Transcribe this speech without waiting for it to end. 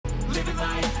living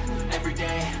life, every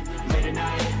day, late at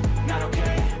night, not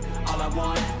okay. All I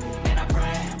want, and I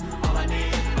pray, all I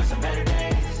need are some better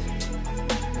days.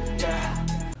 Yeah.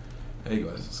 Hey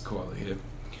guys, it's Kyler here.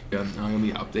 I'm going to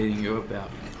be updating you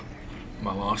about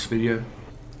my last video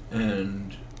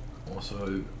and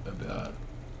also about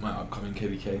my upcoming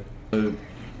KvK. So,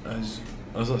 as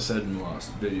I said in the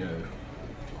last video,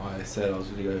 I said I was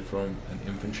going to go from an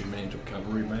infantry main to a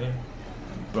cavalry main,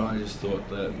 but I just thought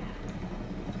that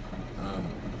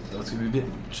that's going to be a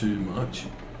bit too much,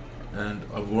 and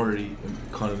I've already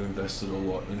kind of invested a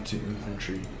lot into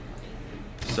infantry,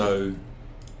 so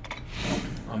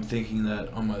I'm thinking that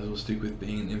I might as well stick with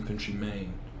being an infantry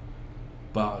main,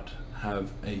 but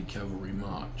have a cavalry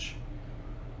march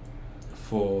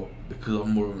because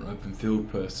I'm more of an open field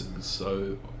person,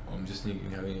 so I'm just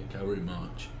thinking having a cavalry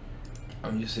march.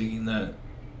 I'm just thinking that,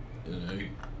 you know,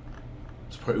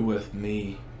 it's probably worth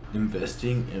me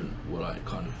investing in what I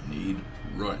kind of need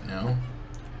right now,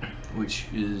 which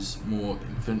is more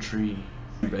infantry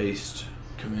based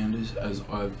commanders. As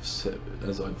I've said,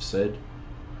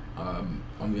 I'm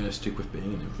going to stick with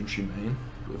being an infantry main.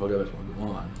 If I go back to my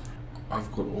line,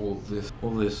 I've got all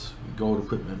this gold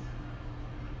equipment.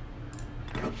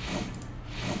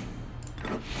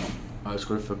 I just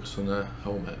got to focus on the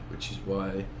helmet, which is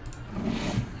why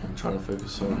I'm trying to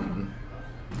focus on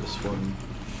this one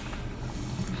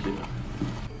here.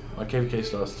 My KvK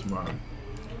starts tomorrow.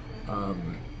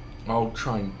 I'll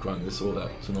try and grind this all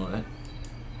out tonight.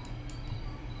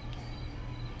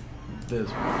 There's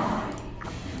one.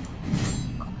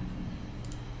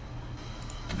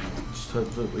 Just hope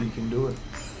that we can do it.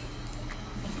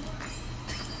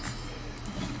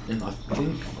 And I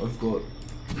think I've got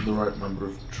the right number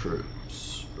of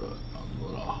troops, but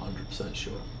I'm not 100%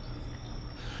 sure.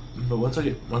 But once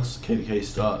KvK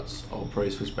starts, I'll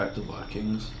probably switch back to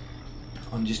Vikings.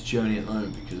 I'm just journeying at the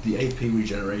moment because the AP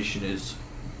regeneration is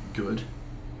good,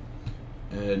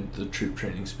 and the troop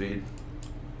training speed.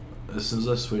 As soon as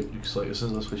I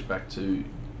switch back to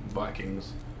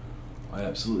Vikings, I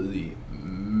absolutely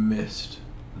missed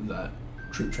that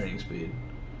troop training speed,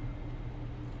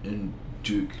 and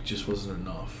Duke just wasn't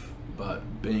enough.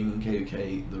 But being in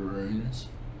KvK, the runes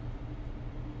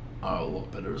are a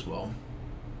lot better as well.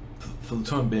 For the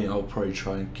time being, I'll probably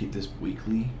try and keep this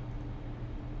weekly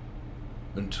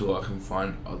until I can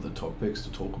find other topics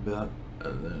to talk about,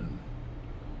 and then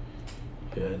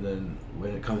and then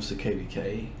when it comes to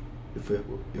KvK, if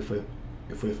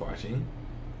we're fighting,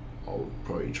 I'll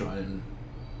probably try and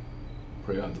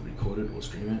either record it or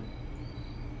stream it.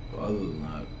 But other than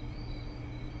that,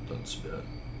 that's about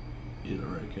it, I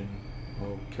reckon.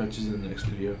 I'll catch you in the next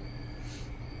video.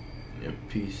 Yeah,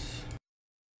 peace.